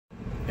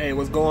Hey,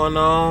 what's going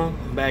on?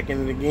 I'm back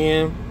in it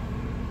again.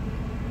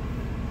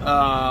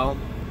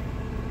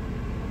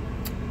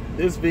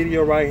 This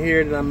video right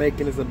here that I'm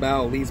making is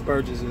about lease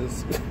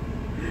purchases.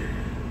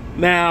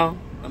 Now,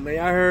 I mean,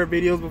 I heard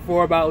videos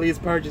before about lease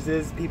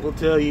purchases. People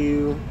tell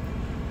you,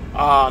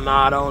 oh,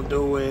 nah, don't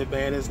do it,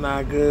 man. It's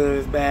not good,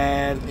 it's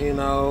bad, you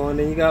know. And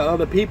then you got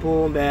other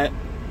people that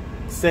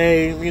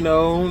say, you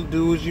know,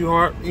 do what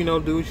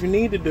you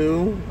need to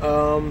do.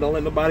 Don't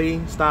let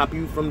nobody stop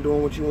you from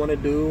doing what you want to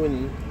do,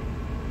 and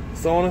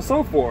so on and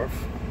so forth.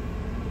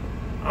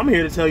 I'm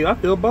here to tell you I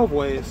feel both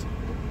ways.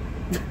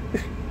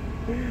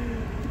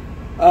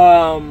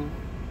 When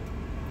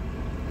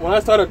I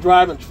started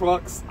driving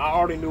trucks, I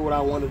already knew what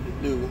I wanted to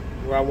do,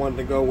 where I wanted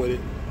to go with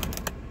it.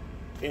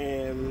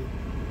 And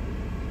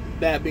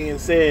that being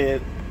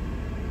said,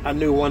 I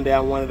knew one day I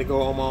wanted to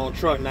go on my own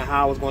truck. Now,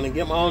 how I was going to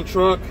get my own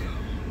truck,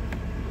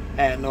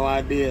 I had no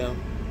idea.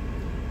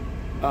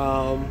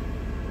 How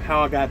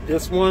I got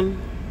this one,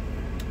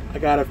 I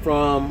got it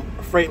from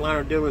a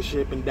Freightliner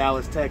dealership in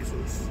Dallas,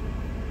 Texas.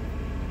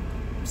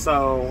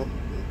 So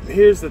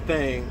here's the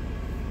thing.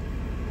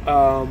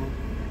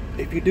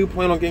 If you do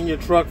plan on getting your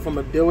truck from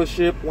a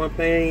dealership, one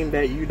thing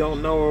that you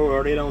don't know,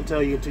 or they don't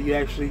tell you until you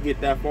actually get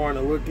that far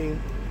into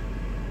looking,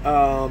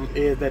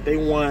 is that they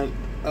want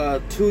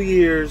 2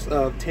 years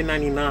of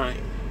 1099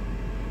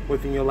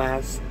 within your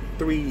last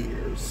 3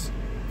 years.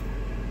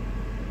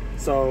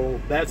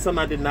 So that's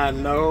something I did not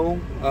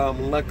know.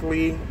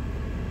 Luckily,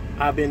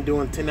 I've been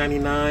doing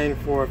 1099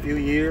 for a few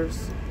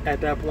years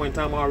at that point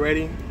in time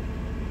already.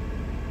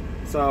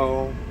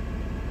 So,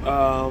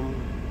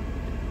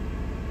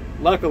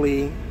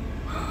 luckily,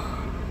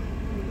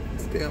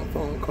 this damn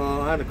phone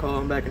call, I had to call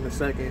him back in a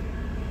second.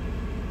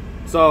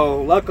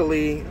 So,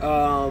 luckily,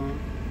 I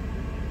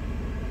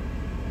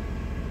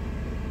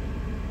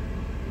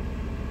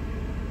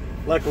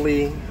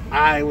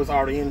was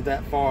already in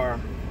that far.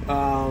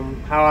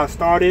 How I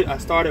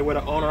started with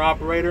an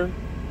owner-operator,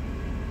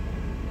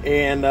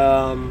 and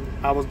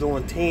I was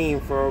doing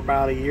team for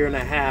about 1.5 years,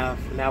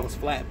 and that was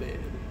flatbed.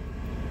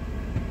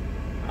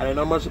 I didn't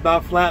know much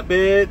about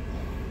flatbed.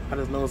 I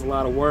just know it was a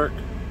lot of work.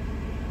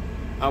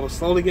 I was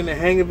slowly getting the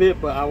hang of it,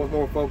 but I was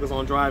more focused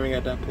on driving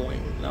at that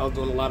point. And I was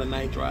doing a lot of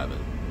night driving.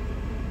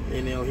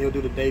 And, you know, he'll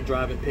do the day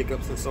driving,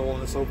 pickups, and so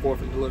on and so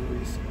forth, and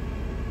deliveries.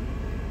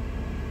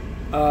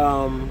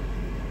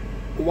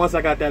 Once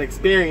I got that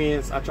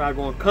experience, I tried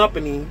going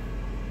company.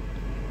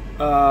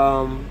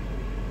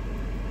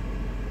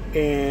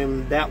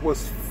 And that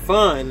was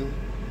fun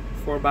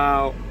for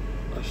about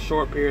a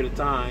short period of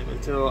time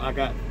until I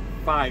got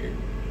fired.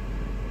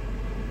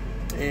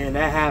 And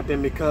that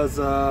happened because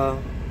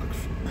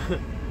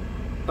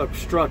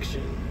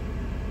obstruction.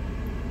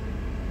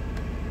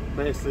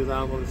 Basically, is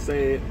how I'm going to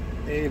say it.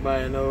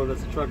 Anybody that knows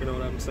that's a trucker know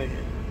what I'm saying.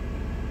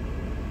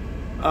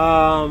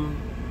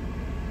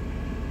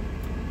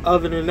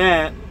 Other than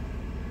that,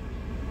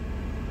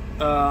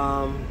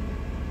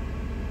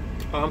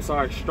 I'm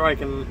sorry,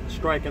 striking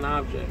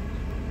object,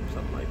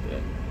 something like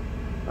that.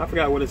 I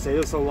forgot what it said. It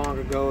was so long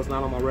ago, it's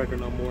not on my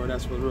record no more.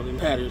 That's what really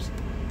matters.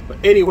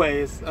 But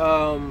anyways,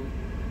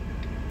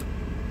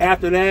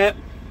 after that,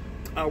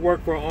 I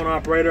worked for an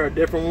owner-operator, a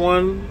different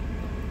one.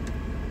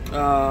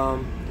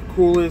 The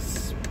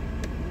coolest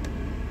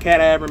cat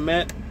I ever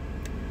met.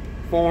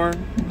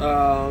 Foreign.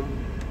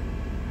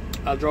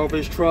 I drove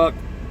his truck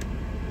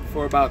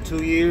for about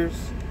 2 years.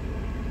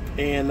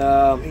 And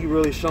he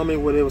really showed me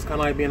what it was kind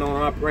of like being an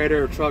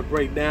owner-operator. A truck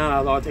breakdown,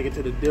 I'll take it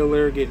to the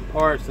dealer, getting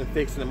parts and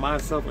fixing it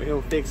myself, or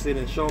he'll fix it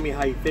and show me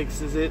how he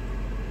fixes it.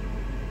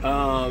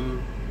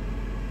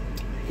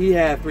 He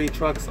had 3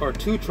 trucks, or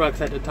 2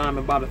 trucks at the time,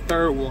 and about a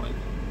 3rd one.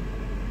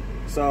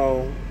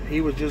 So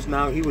he was just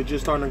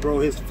starting to grow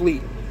his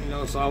fleet, you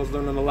know. So I was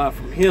learning a lot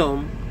from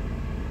him.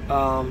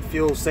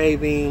 Fuel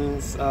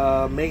savings,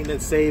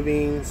 maintenance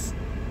savings,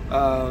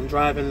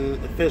 driving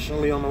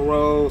efficiently on the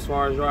road, as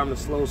far as driving at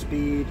slow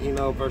speed, you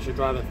know, versus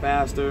driving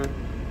faster.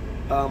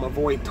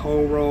 Avoid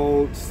toll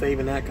roads,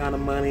 saving that kind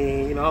of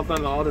money, you know. I was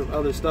learning all this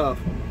other stuff.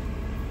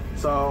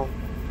 So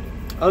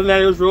other than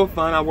that, it was real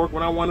fun. I worked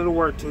when I wanted to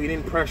work to. He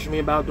didn't pressure me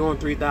about doing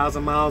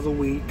 3,000 miles a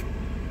week.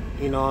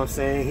 You know what I'm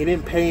saying? He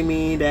didn't pay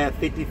me that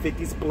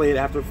 50-50 split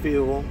after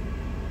fuel.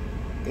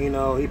 You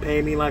know, he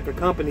paid me like a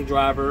company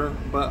driver,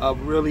 but a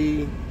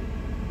really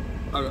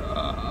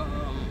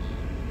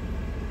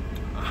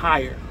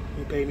higher.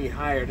 He paid me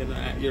higher than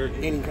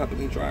any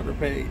company driver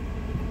paid.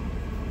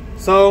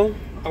 So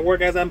I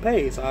work as I'm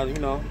paid. So I, you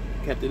know,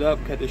 kept it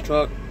up, kept his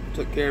truck,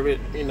 took care of it,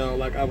 you know,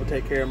 like I would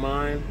take care of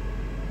mine.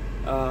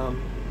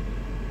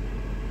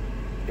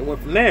 It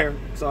went from there.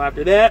 So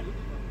after that,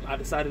 I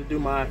decided to do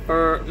my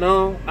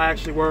I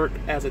actually worked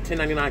as a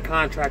 1099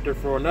 contractor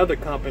for another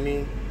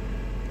company,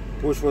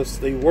 which was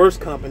the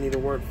worst company to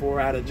work for,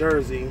 out of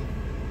Jersey.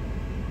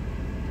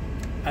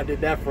 I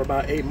did that for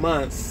about 8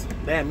 months.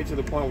 That had me to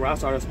the point where I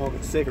started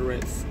smoking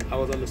cigarettes. I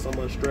was under so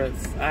much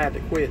stress. I had to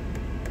quit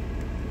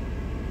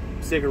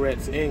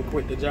cigarettes and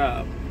quit the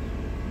job.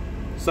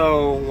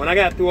 So when I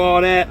got through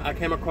all that, I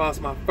came across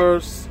my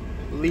first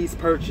lease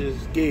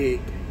purchase gig.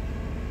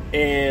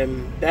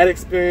 And that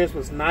experience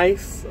was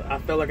nice. I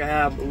felt like I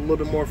had a little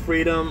bit more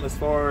freedom as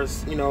far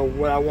as, you know,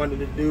 what I wanted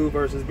to do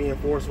versus being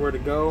forced where to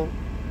go.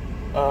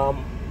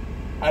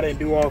 I didn't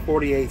do all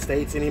 48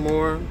 states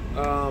anymore.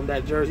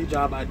 That Jersey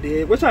job I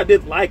did, which I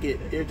did like it.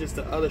 It was just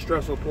the other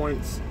stressful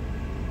points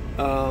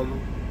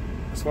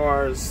as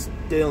far as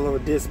dealing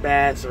with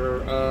dispatch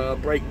or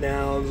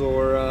breakdowns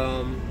or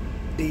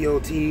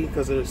DOT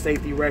because of the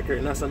safety record.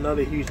 And that's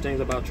another huge thing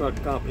about truck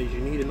companies.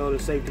 You need to know the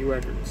safety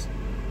records.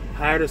 The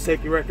higher the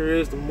safety record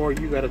is, the more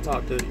you got to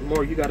talk to, the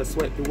more you got to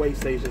sweat through weigh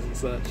stations and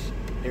such,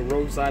 and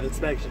roadside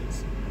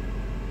inspections.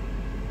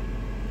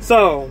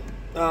 So,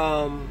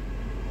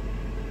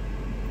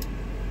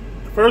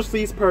 first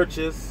lease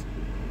purchase,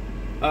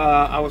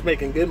 I was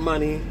making good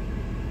money.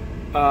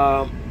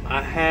 I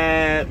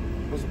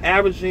was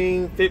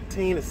averaging $1,500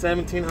 to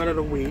 $1,700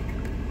 a week.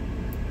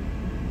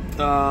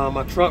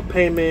 My truck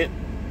payment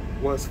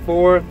was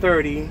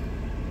 $430.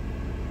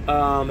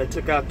 They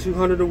took out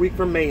 $200 a week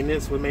for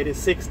maintenance, which made it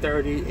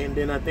 $630, and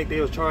then I think they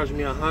was charging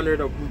me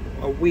 $100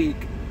 a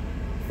week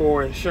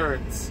for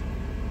insurance,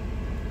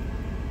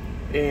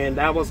 and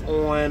that was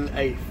on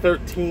a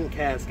 13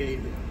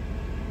 Cascade.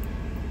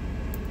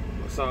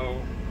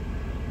 So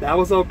that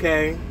was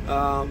okay.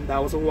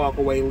 That was a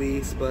walk-away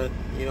lease, but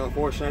you know,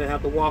 unfortunately, I didn't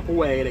have to walk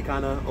away. They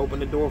kind of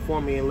opened the door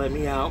for me and let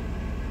me out,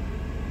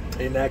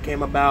 and that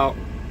came about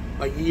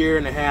a year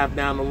and a half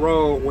down the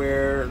road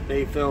where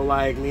they felt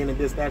like me and the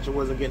dispatcher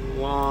wasn't getting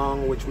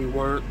along, which we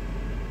weren't,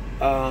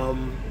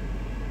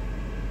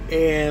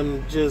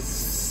 and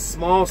just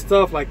small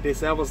stuff like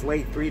this. I was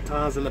late 3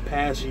 times in the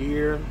past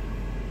year.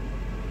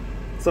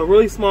 So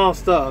really small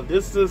stuff.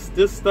 This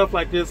stuff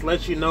like this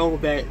lets you know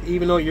that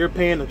even though you're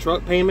paying the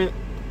truck payment,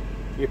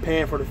 you're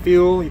paying for the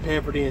fuel, you're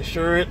paying for the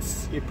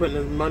insurance, you're putting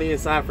the money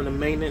aside for the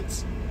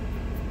maintenance,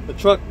 the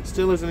truck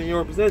still isn't in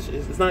your possession.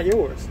 It's not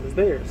yours, it's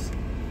theirs.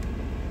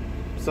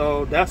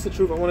 So that's the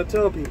truth I want to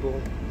tell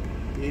people.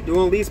 You're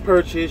doing lease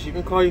purchase, you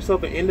can call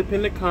yourself an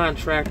independent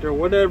contractor,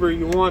 whatever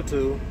you want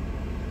to,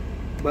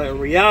 but in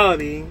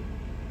reality,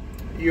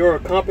 you're a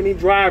company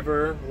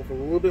driver with a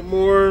little bit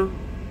more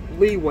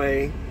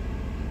leeway,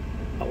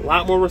 a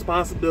lot more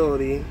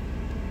responsibility,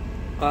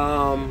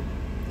 and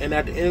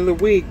at the end of the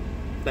week,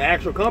 the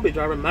actual company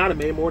driver might have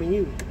made more than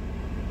you.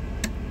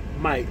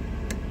 Might.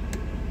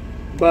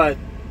 But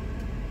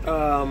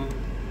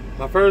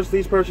my first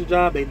lease purchase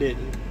job, they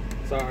didn't.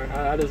 Sorry,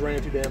 I just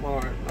ran too damn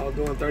hard. I was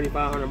doing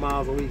 3,500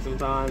 miles a week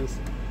sometimes,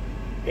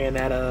 and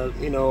at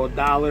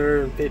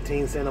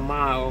 $1.15 a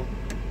mile,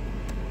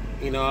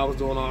 you know, I was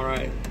doing all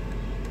right.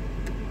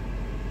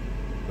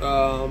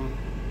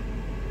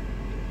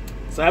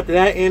 So after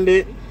that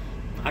ended,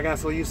 I got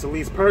so used to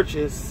lease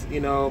purchase, you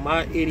know,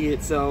 my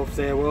idiot self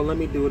said, well, let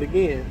me do it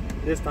again.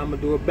 This time I'm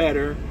going to do it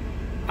better.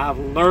 I've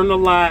learned a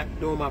lot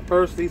doing my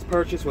first lease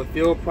purchase with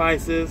fuel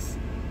prices,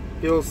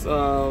 fuels,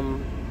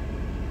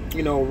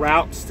 you know,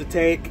 routes to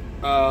take.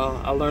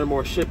 I learned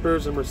more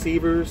shippers and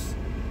receivers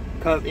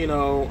because, you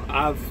know,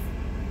 I've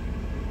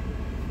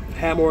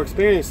had more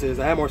experiences.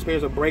 I had more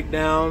experience with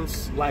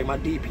breakdowns, like my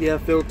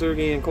DPF filter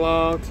getting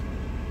clogged.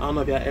 I don't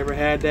know if y'all ever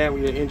had that,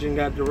 where your engine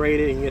got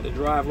derated and you had to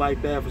drive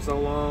like that for so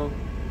long.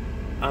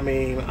 I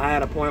mean, I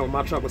had a point where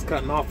my truck was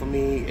cutting off of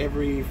me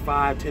every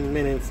 5-10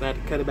 minutes, and I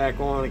had to cut it back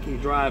on and keep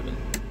driving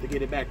to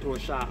get it back to a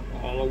shop,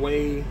 all the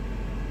way,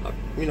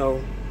 you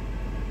know,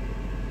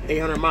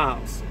 800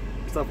 miles,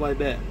 stuff like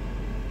that.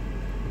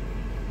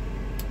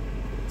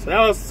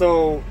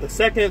 So the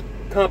second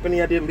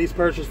company I did lease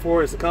purchase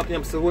for is the company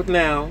I'm still with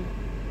now.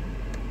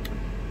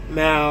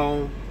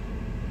 Now,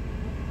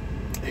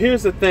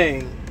 here's the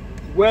thing.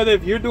 Whether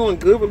if you're doing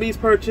good with lease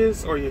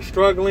purchase or you're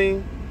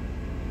struggling,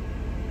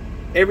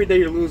 every day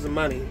you're losing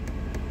money,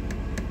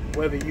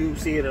 whether you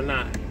see it or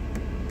not.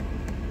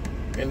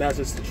 And that's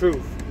just the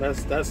truth.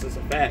 That's just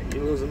a fact.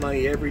 You're losing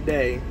money every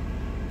day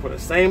for the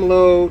same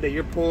load that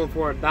you're pulling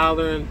for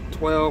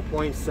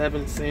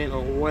 $1.12.7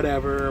 or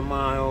whatever a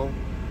mile.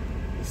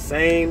 The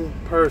same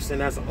person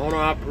that's an owner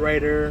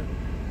operator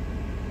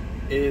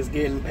is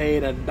getting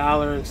paid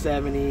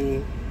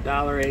 $1.70,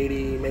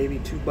 $1.80, maybe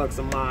 $2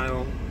 a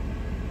mile.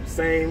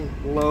 Same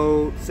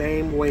load,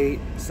 same weight,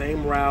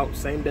 same route,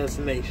 same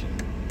destination.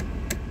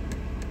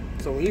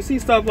 So when you see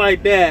stuff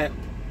like that,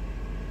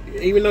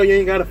 even though you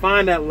ain't got to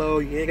find that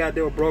load, you ain't got to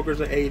deal with brokers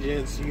or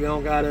agents, you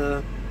don't got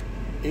to,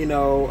 you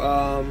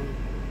know,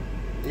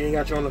 you ain't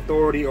got your own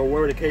authority or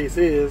whatever the case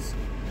is,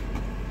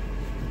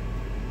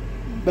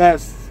 you're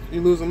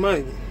losing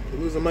money.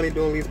 You're losing money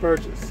doing lease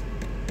purchase.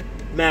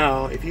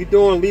 Now, if you're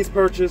doing lease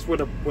purchase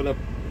with a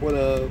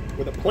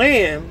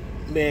plan,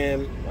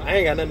 then I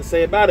ain't got nothing to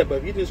say about it. But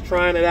if you're just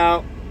trying it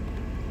out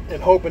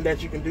and hoping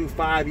that you can do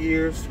 5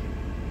 years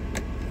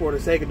for the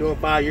sake of doing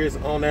 5 years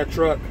on that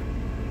truck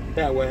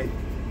that way,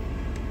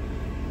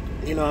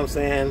 you know what I'm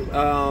saying?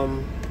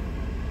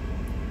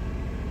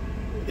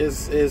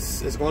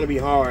 It's going to be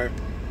hard.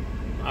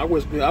 I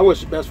wish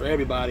the best for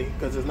everybody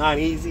because it's not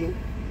easy.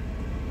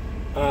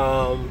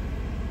 And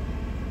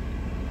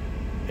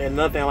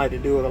another thing I like to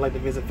do is I like to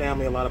visit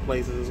family a lot of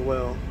places as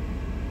well.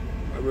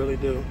 I really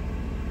do.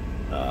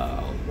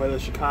 whether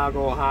it's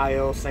Chicago,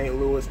 Ohio, St.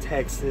 Louis,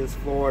 Texas,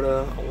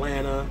 Florida,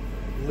 Atlanta,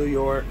 New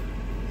York,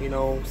 you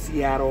know,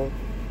 Seattle.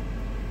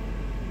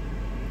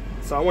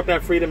 So I want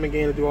that freedom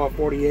again to do all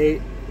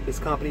 48. This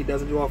company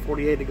doesn't do all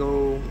 48 to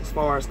go as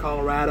far as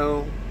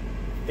Colorado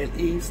and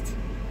east.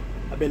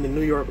 I've been to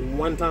New York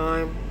one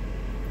time.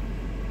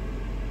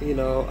 You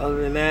know, other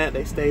than that,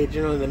 they stay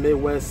generally in the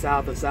Midwest,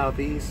 South, and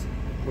Southeast,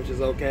 which is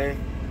okay.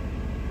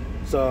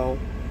 So,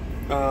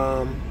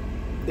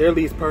 their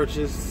lease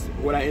purchase,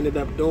 what I ended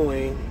up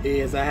doing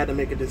is I had to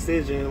make a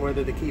decision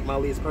whether to keep my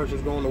lease purchase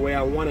going the way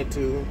I wanted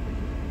to,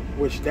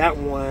 which that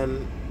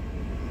one,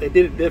 they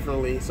did it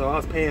differently. So I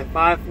was paying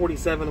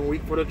 $547 a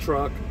week for the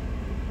truck.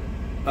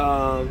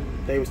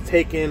 They was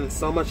taking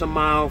so much a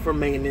mile for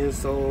maintenance,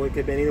 so it could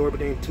have been anywhere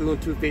between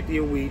 $200 and $250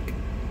 a week,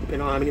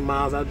 depending on how many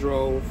miles I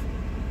drove.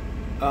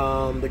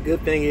 The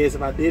good thing is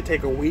if I did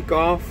take a week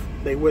off,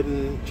 they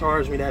wouldn't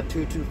charge me that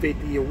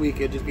 $250 a week.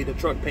 It'd just be the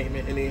truck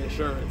payment and the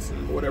insurance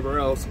and whatever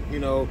else, you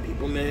know,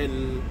 people net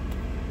and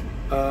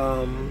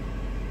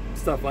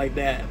stuff like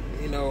that,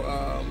 you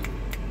know,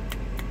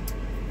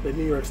 the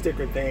New York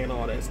sticker thing and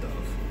all that stuff.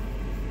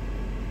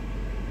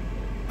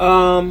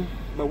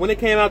 But when it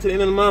came out to the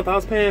end of the month, I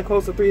was paying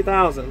close to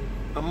 $3,000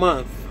 a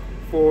month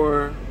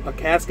for a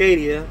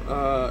Cascadia,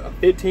 a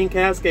 15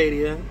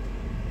 Cascadia.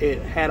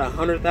 It had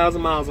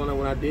 100,000 miles on it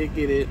when I did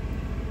get it.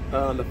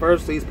 The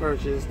first lease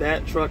purchase,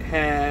 that truck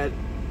had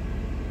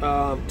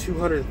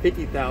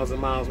 250,000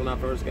 miles when I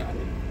first got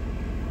it.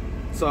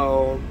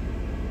 So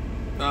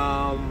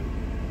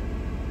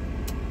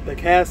the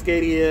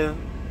Cascadia,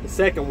 the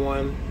second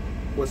one,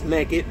 was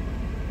naked.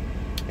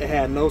 It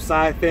had no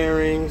side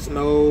fairings,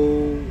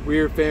 no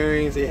rear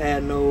fairings. It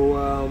had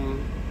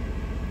no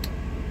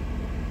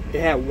it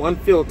had one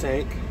fuel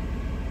tank.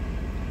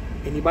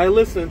 Anybody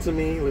listening to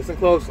me, listen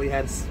closely,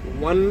 had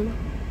one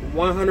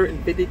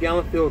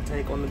 150-gallon fuel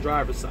tank on the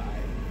driver's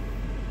side.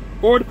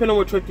 Or depending on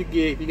what truck you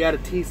get, if you got a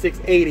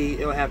T680,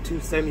 it'll have two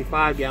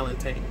 75-gallon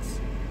tanks.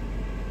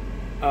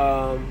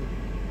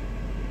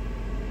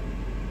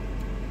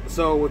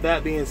 So with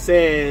that being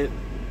said,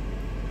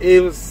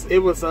 it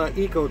was an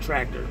eco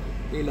tractor,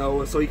 you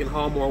know, so you can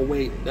haul more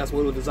weight. That's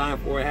what it was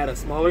designed for. It had a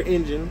smaller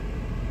engine,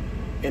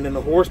 and then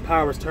the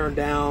horsepower was turned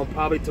down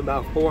probably to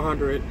about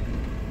 400.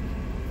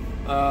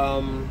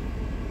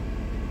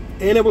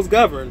 And it was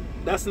governed.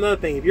 That's another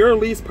thing. If you're a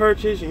lease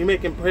purchase and you're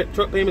making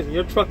truck payments and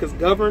your truck is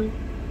governed,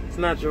 it's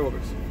not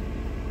yours.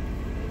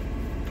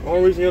 The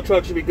only reason your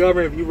truck should be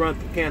governed if you run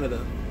through Canada,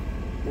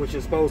 which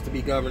is supposed to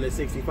be governed at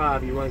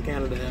 65. You run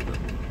Canada ever.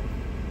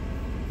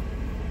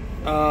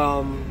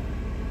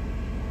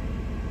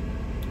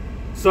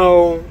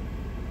 So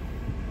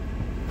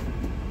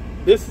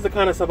this is the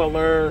kind of stuff I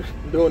learned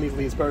doing these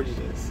lease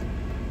purchases.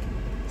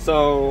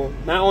 So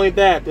not only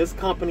that, this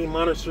company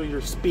monitors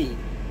your speed.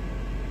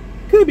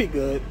 Could be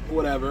good,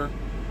 whatever.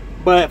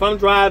 But if I'm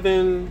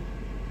driving,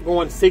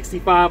 going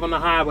 65 on the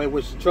highway,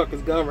 which the truck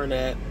is governed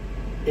at,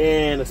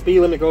 and the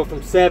speed limit goes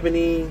from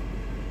 70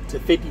 to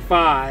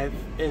 55,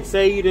 and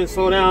say you didn't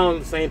slow down at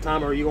the same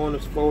time, or you go in the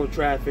flow of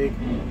traffic,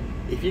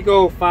 if you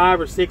go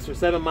 5 or 6 or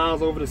 7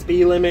 miles over the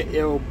speed limit,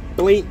 it'll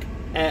blink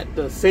at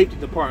the safety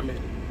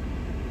department,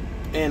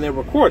 and they'll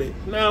record it.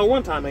 Now,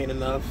 one time ain't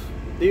enough.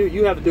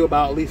 You have to do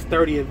about at least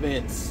 30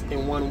 events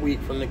in 1 week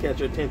for them to catch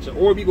your attention.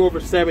 Or if you go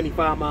over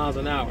 75 miles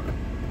an hour.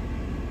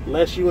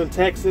 Unless you in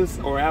Texas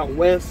or out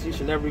west, you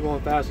should never be going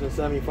faster than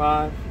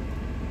 75.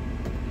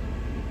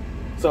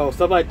 So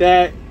stuff like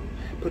that,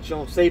 put you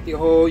on safety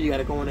hold. You got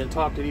to go in and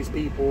talk to these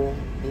people,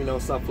 you know,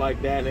 stuff like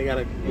that. And they got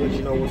to let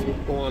you know what's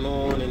going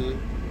on. And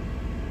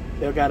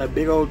they've got a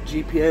big old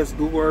GPS,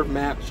 Google Earth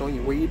map showing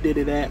you where you did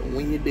it at,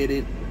 when you did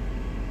it.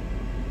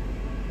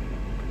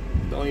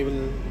 Don't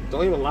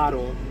even lie to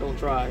them. Don't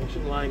try. You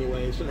shouldn't lie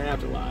anyway. You shouldn't have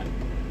to lie.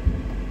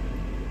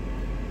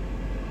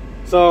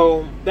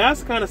 So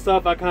that's the kind of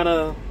stuff I kind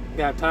of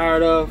got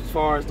tired of as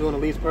far as doing a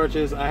lease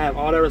purchase. I have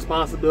all that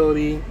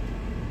responsibility.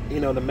 You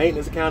know, the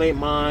maintenance account ain't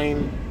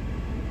mine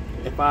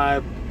if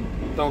I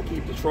don't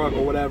keep the truck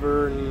or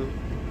whatever. And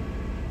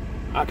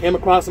I came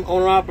across some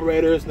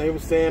owner-operators, and they were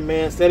saying,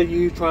 man, instead of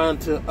you trying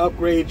to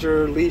upgrade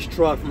your lease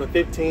truck from a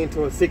 15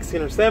 to a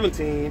 16 or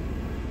 17,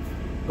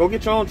 go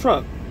get your own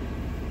truck.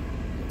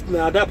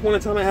 Now, at that point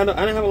in time, I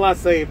didn't have a lot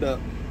saved up.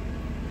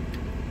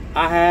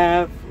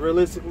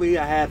 Realistically,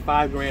 I had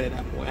 $5 grand at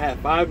that point. I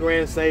had $5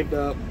 grand saved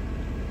up.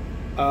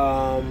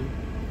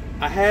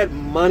 I had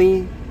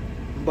money,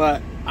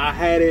 but I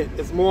had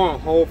it's more on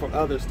hold for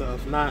other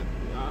stuff. My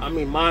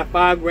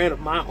 $5 grand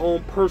of my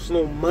own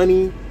personal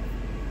money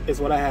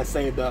is what I had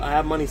saved up. I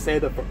have money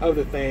saved up for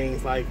other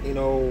things, like, you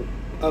know,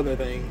 other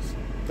things.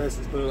 Let's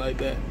just put it like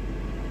that.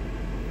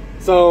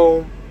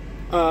 So,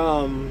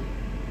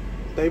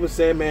 they would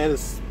say, man,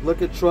 just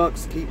look at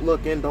trucks, keep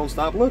looking, don't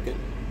stop looking.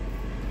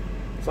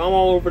 So I'm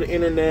all over the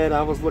internet.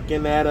 I was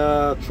looking at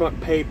truck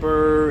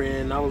paper,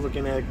 and I was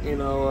looking at, you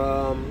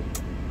know,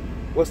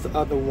 what's the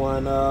other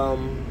one?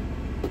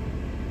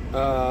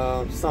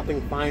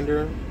 Something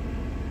Finder.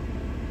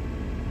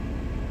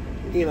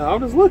 You know, I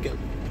was just looking.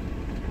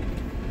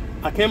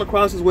 I came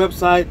across his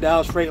website,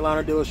 Dallas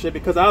Freightliner dealership,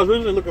 because I was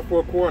originally looking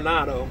for a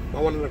Coronado. I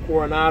wanted a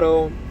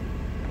Coronado.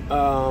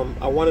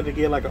 I wanted to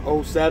get like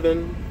a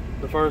 07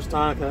 the first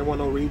time because I didn't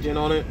want no regen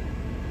on it.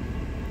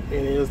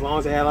 And as long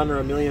as it had under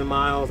 1 million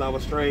miles, I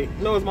was straight.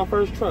 No, it was my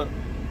first truck.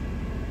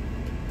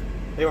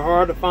 They were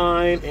hard to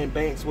find, and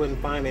banks wouldn't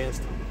finance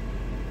them.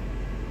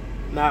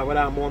 Not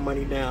without more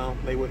money down,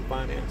 they wouldn't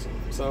finance them.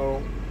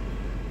 So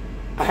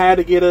I had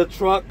to get a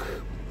truck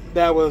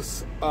that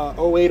was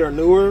 08 or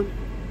newer.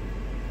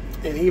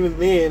 And even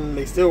then,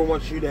 they still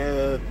want you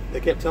to, they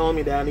kept telling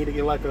me that I need to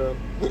get like a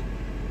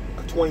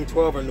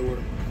 2012 or newer.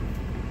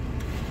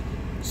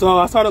 So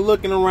I started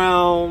looking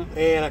around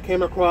and I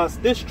came across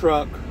this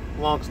truck.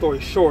 Long story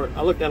short,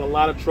 I looked at a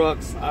lot of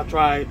trucks. I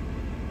tried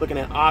looking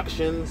at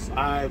auctions.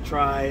 I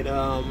tried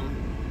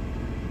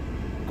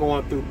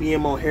going through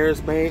BMO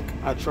Harris Bank.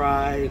 I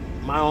tried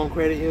my own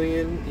credit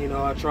union. You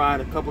know, I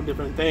tried a couple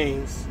different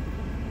things.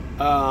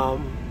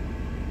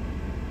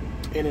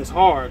 And it's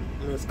hard.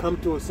 When it's come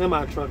to a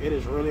semi truck, it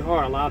is really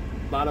hard. A lot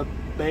of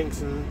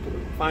banks and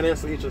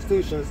financial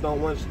institutions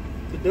don't want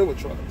to deal with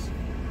trucks.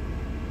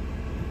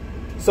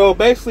 So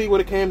basically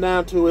what it came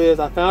down to is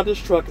I found this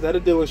truck at a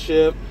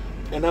dealership,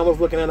 and I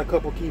was looking at a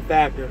couple key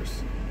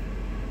factors.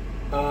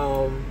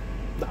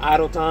 The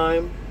idle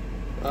time.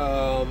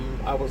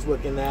 I was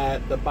looking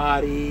at the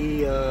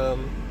body, the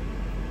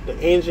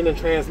engine and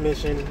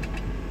transmission,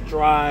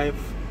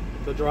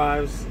 the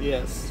drives,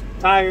 yes.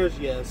 Tires,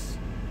 yes.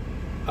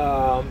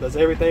 Does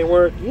everything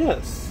work?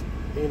 Yes.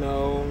 You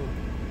know,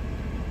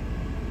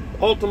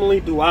 ultimately,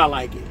 do I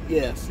like it?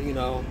 Yes, you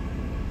know.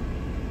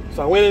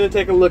 So I went in to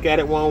take a look at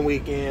it one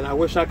weekend. I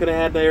wish I could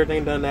have had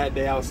everything done that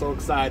day. I was so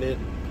excited.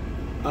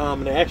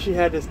 They actually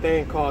had this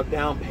thing called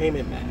down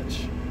payment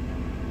match.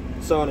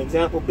 So an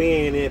example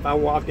being, if I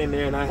walked in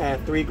there and I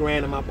had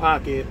 $3,000 in my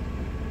pocket,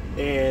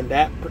 and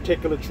that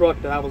particular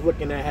truck that I was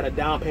looking at had a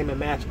down payment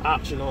match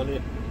option on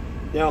it,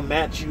 they'll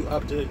match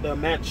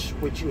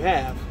what you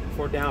have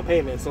for down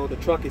payment. So the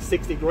truck is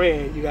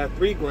 $60,000, you got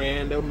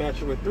 $3,000, they'll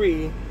match you with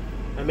 $3,000.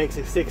 That makes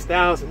it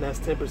 $6,000. That's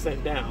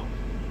 10% down.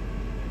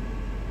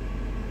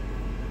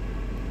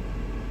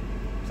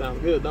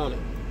 Sounds good, don't it?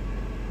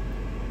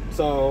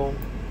 So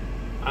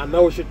I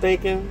know what you're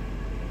thinking.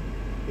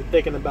 You're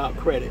thinking about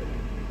credit.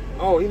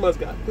 Oh, he must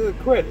got good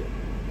credit.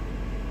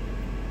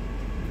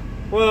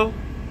 Well,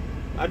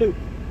 I do.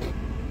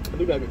 I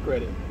do got good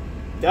credit.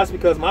 That's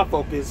because my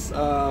focus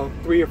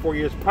 3 or 4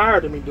 years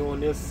prior to me doing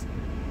this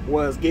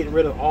was getting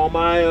rid of all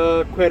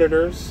my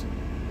creditors,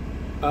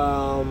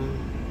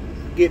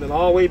 getting it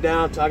all the way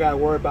down till I got to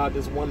worry about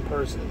this one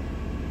person.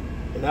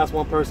 And that's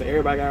one person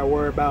everybody got to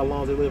worry about as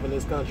long as they live in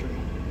this country.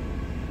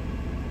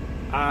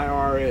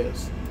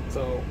 IRS.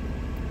 So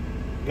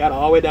got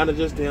all the way down to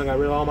just them.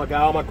 Got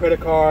all my credit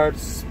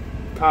cards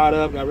caught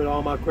up. Got rid of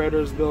all my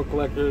creditors, bill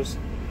collectors.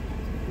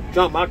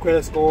 Jumped my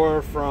credit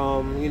score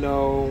from, you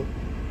know,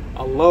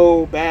 a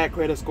low bad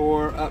credit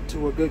score up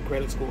to a good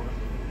credit score.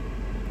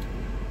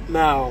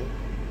 Now,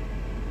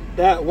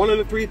 that one of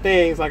the 3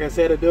 things, like I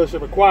said, a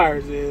dealership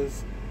requires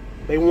is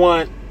they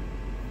want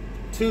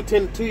 2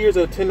 years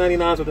of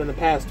 1099s within the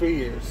past 3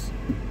 years.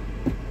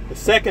 The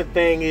second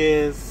thing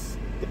is,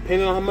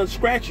 depending on how much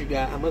scratch you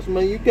got, how much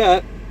money you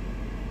got,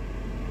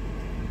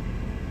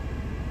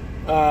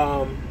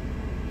 a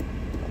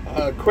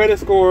credit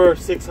score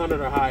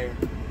 600 or higher.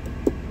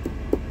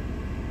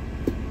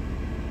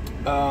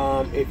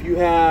 If you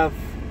have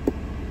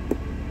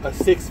a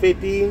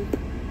 650,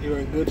 you're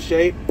in good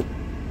shape.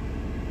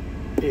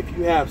 If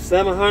you have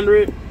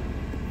 700,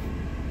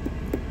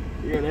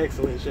 you're in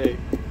excellent shape.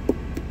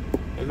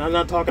 And I'm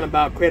not talking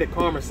about Credit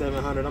Karma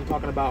 700. I'm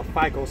talking about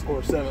FICO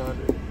score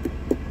 700.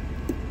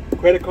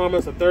 Credit Karma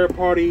is a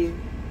third-party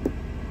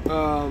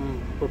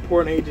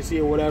reporting agency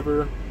or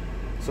whatever.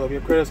 So if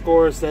your credit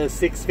score says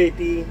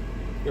 650,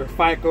 your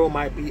FICO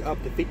might be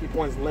up to 50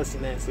 points less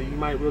than that. So you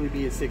might really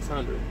be at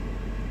 600.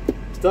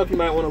 Stuff you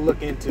might want to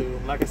look into.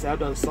 Like I said, I've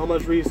done so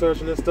much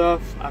research on this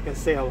stuff. I can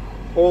say a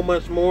whole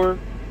much more,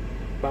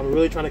 but I'm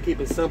really trying to keep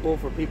it simple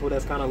for people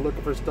that's kind of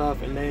looking for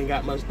stuff and they ain't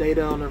got much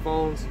data on their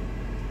phones.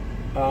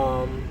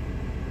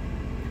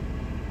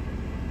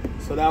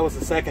 So that was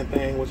the second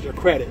thing, was your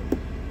credit.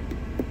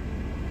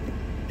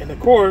 And of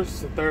course,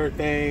 the third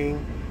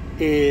thing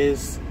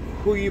is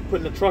who you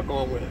putting the truck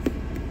on with.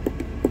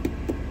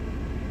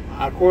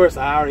 Of course,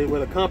 I already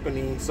with a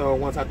company, so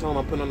once I told them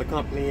I'm putting on the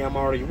company I'm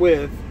already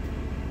with,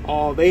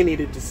 all they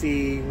needed to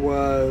see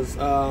was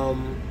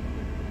some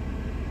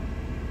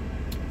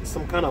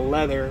kind of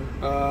letter.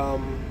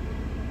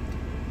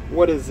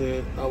 What is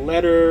it? A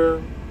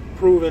letter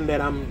proving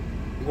that I'm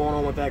going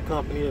on with that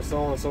company or so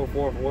on and so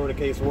forth, or whatever the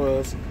case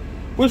was,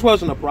 which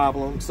wasn't a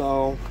problem.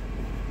 So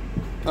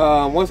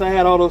once I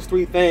had all those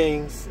 3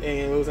 things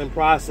and it was in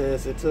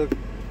process, it took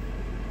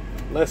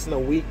less than a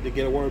week to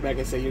get a word back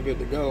and say you're good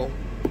to go.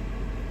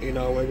 You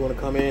know, when you want to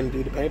come in and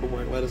do the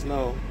paperwork, let us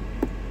know.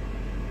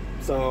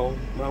 So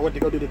when I went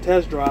to go do the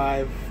test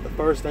drive, the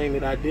first thing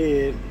that I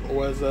did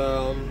was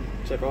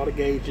check all the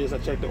gauges. I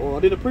checked the oil. I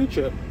did a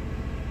pre-trip.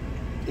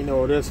 You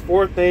know, there's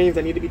 4 things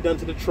that need to be done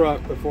to the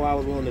truck before I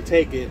was willing to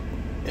take it.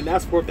 And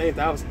that's 4 things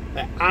that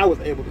I was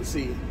able to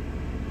see.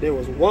 There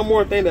was one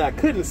more thing that I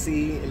couldn't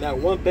see, and that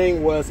one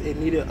thing was it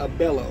needed a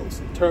bellows,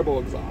 a turbo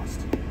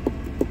exhaust.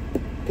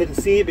 Couldn't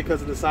see it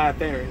because of the side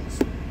fairings.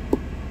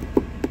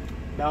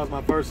 That was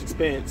my first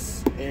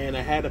expense, and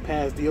I had to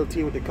pass DOT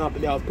with the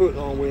company I was putting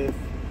on with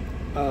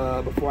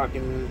before I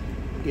can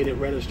get it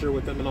registered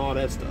with them and all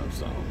that stuff.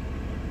 So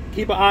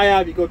keep an eye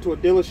out if you go to a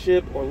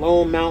dealership or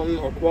Lone Mountain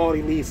or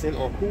Quality Leasing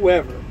or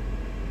whoever.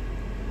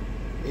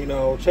 You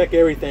know, check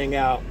everything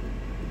out.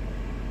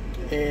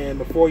 And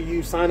before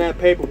you sign that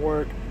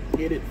paperwork,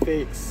 get it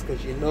fixed,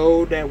 because you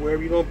know that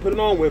wherever you're going to put it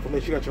on with,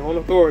 unless you got your own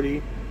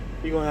authority,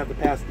 you're going to have to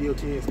pass the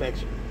DOT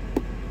inspection.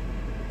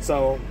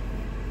 So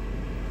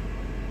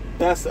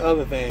that's the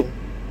other thing.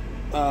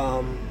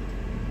 I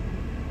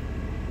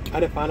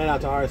didn't find that out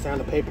until I already signed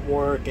the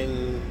paperwork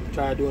and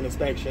tried to do an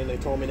inspection. They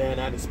told me that,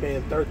 and I had to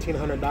spend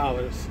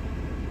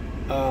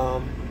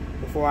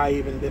 $1,300 before I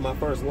even did my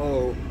first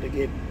load to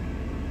get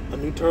a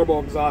new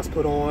turbo exhaust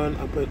put on.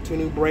 I put 2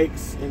 new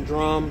brakes and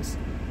drums,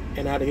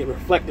 and I had to get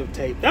reflective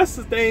tape. That's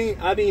the thing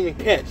I didn't even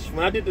catch.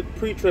 When I did the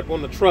pre-trip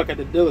on the truck at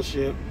the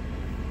dealership,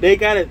 they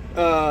got it,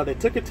 they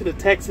took it to the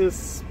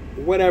Texas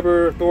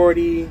whatever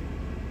authority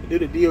to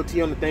do the DOT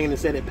on the thing, and it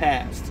said it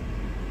passed.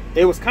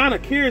 It was kind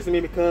of curious to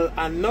me because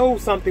I know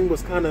something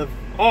was kind of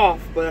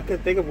off, but I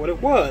couldn't think of what it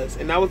was.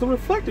 And that was the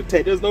reflective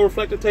tape. There's no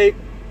reflective tape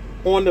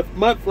on the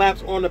mud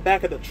flaps on the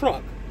back of the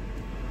truck.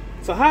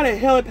 So how the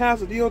hell it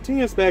passed the DOT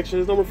inspection?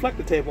 There's no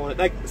reflective tape on it.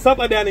 Like, stuff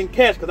like that I didn't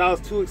catch because I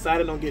was too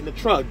excited on getting the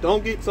truck.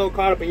 Don't get so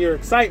caught up in your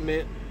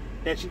excitement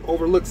that you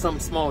overlook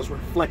something small as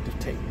reflective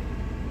tape.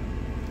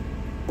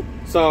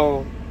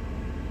 So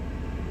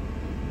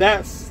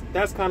that's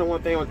kind of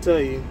one thing I'll tell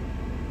you.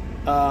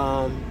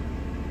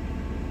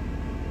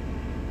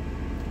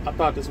 I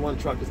thought this one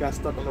truck just got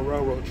stuck on the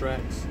railroad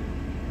tracks.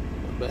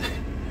 But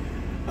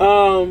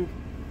I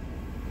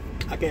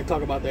can't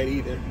talk about that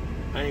either.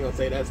 I ain't gonna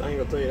say that. I ain't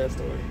gonna tell you that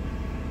story.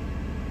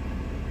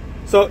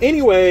 So,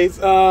 anyways,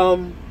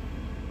 once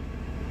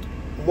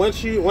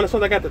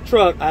I got the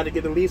truck, I had to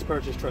get the lease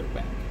purchase truck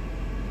back.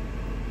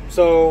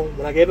 So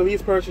when I gave the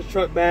lease purchase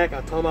truck back,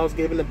 I told them I was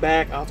giving it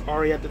back. I was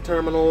already at the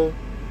terminal,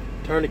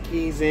 turned the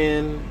keys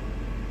in.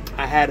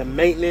 I had a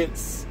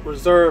maintenance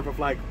reserve of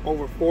like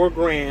over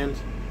 $4,000.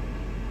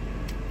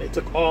 They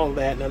took all of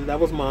that, and that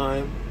was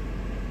mine.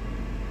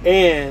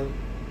 And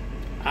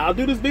I'll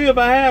do this deal if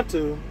I have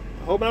to.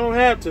 I hope I don't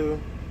have to.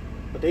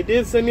 But they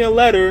did send me a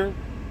letter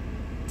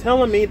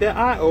telling me that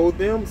I owed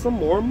them some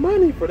more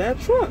money for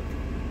that truck.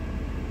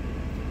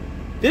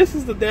 This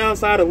is the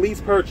downside of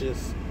lease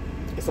purchase.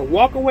 It's a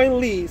walk-away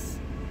lease,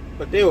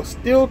 but they were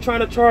still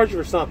trying to charge you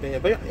for something.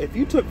 If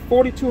you took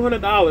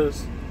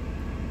 $4,200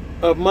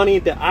 of money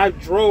that I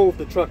drove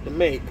the truck to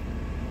make,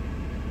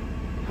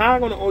 how am I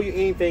going to owe you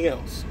anything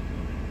else?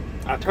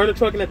 I turned the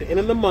truck in at the end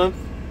of the month.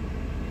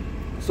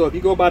 So if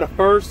you go by the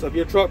first of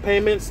your truck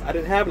payments, I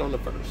didn't have it on the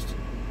first.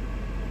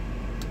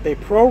 They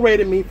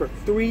prorated me for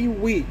 3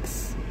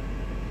 weeks.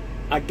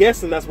 I'm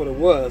guessing that's what it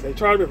was. They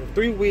charged me for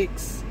 3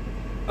 weeks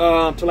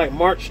to like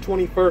March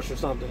 21st or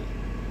something.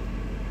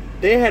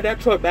 They had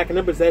that truck back in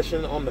their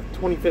possession on the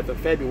 25th of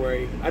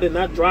February. I did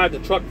not drive the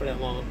truck for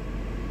that long.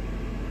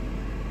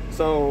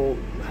 So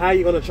how are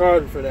you going to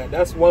charge me for that?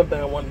 That's one thing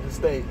I wanted to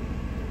state.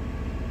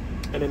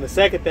 And then the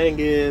second thing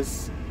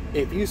is,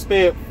 if you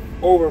spent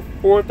over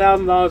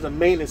 $4,000 of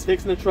maintenance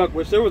fixing the truck,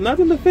 which there was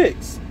nothing to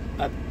fix,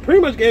 I pretty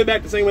much gave it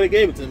back the same way they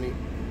gave it to me.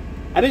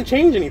 I didn't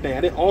change anything.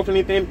 I didn't alter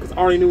anything because I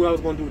already knew what I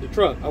was going to do with the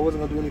truck. I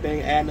wasn't going to do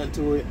anything, add nothing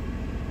to it.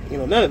 You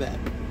know, none of that.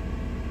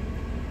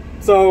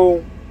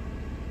 So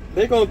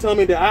they're going to tell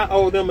me that I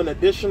owe them an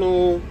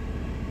additional,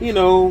 you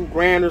know,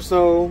 $1,000 or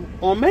so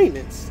on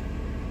maintenance.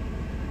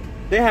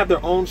 They have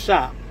their own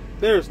shop.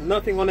 There's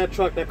nothing on that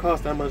truck that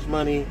costs that much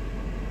money.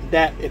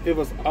 That if it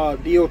was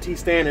DOT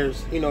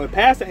standards, you know, it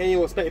passed the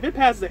annual inspection. If it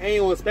passes the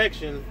annual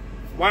inspection,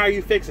 why are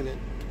you fixing it?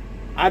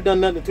 I've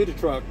done nothing to the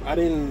truck. I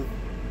didn't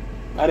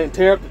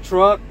tear up the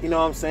truck, you know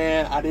what I'm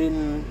saying? I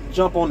didn't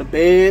jump on the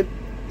bed,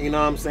 you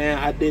know what I'm saying?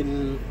 I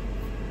didn't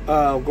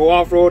go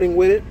off-roading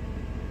with it.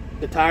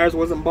 The tires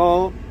wasn't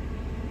bald.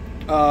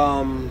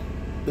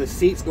 The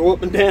seats go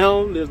up and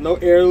down. There's no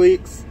air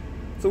leaks.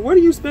 So what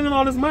are you spending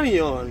all this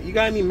money on? You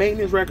got any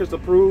maintenance records to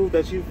prove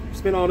that you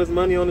spent all this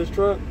money on this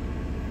truck?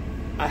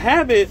 I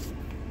have it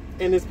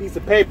in this piece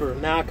of paper.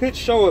 Now I could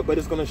show it, but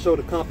it's going to show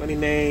the company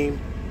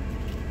name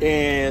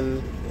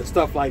and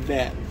stuff like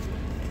that.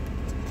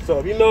 So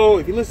if you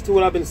listen to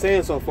what I've been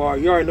saying so far,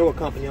 you already know what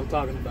company I'm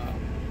talking about.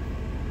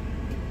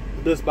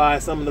 Just by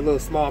some of the little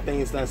small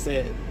things that I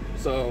said.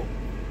 So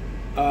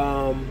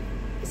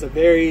it's a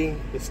very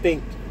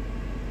distinct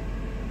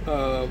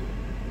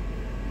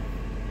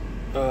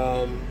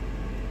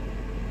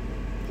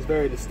it's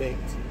very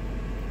distinct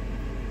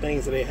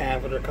things that they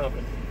have for their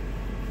company.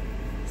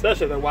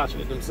 Especially if they're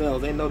watching it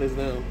themselves. They know this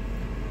them.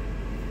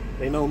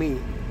 They know me.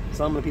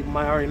 Some of the people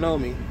might already know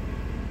me.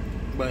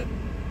 But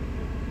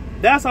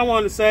that's all I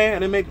wanted to say. I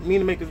didn't mean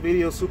to make this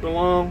video super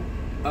long.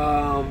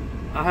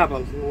 I have a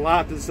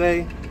lot to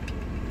say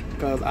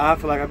because I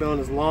feel like I've been on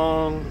this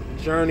long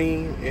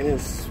journey and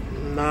it's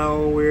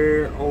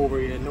nowhere over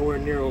yet, nowhere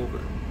near over.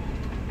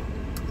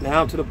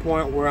 Now to the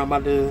point where I'm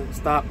about to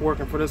stop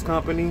working for this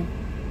company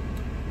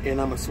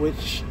and I'm gonna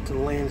switch to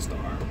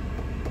Landstar.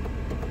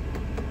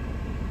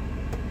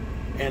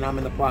 And I'm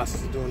in the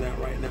process of doing that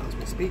right now as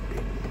we speak,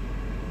 people.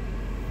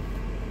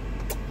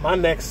 My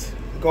next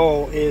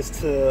goal is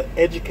to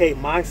educate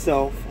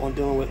myself on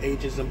dealing with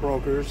agents and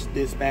brokers,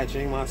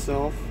 dispatching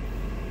myself,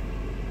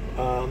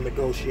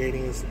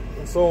 negotiating,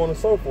 and so on and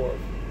so forth.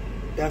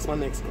 That's my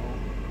next goal.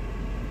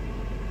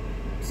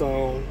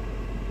 So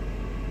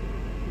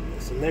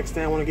the next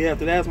thing I want to get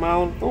after that is my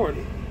own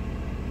authority.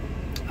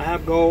 I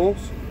have goals,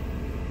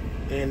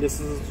 and this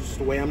is just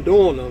the way I'm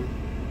doing them.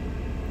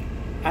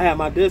 I had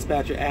my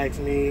dispatcher ask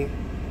me,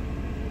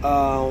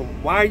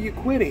 why are you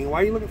quitting?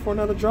 Why are you looking for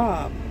another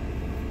job?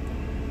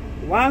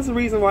 Why is the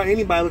reason why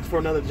anybody looks for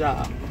another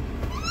job?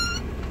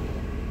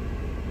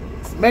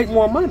 It's make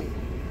more money.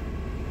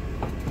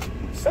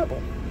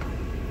 Simple.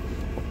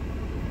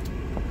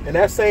 And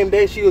that same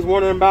day she was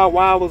wondering about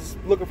why I was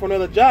looking for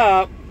another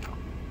job,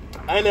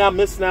 I ended up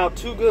missing out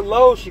 2 good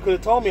loads she could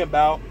have told me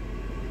about.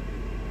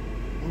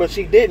 But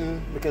she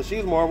didn't because she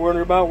was more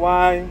worried about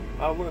why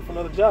I was looking for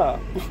another job.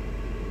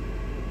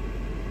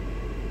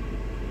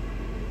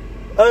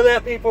 Other than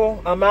that,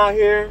 people, I'm out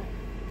here.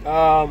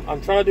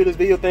 I'm trying to do this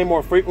video thing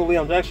more frequently.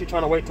 I'm actually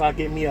trying to wait till I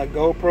get me a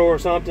GoPro or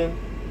something.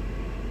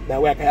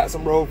 That way I can have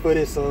some road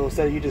footage. So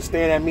instead of you just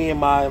staring at me in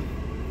my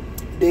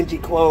dingy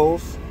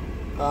clothes,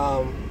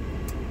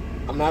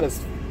 I'm not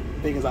as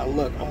big as I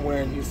look. I'm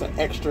wearing just an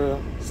extra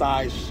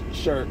size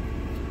shirt.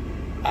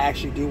 I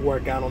actually do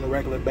work out on a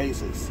regular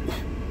basis.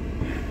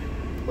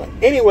 But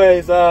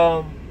anyways,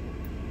 if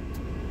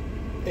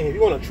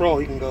you want to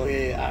troll, you can go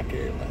ahead. I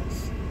care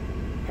less.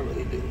 I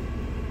really do.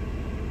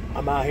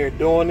 I'm out here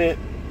doing it,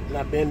 and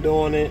I've been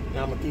doing it, and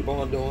I'm going to keep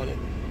on doing it.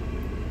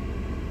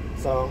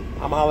 So,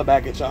 I'm holler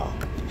back at y'all.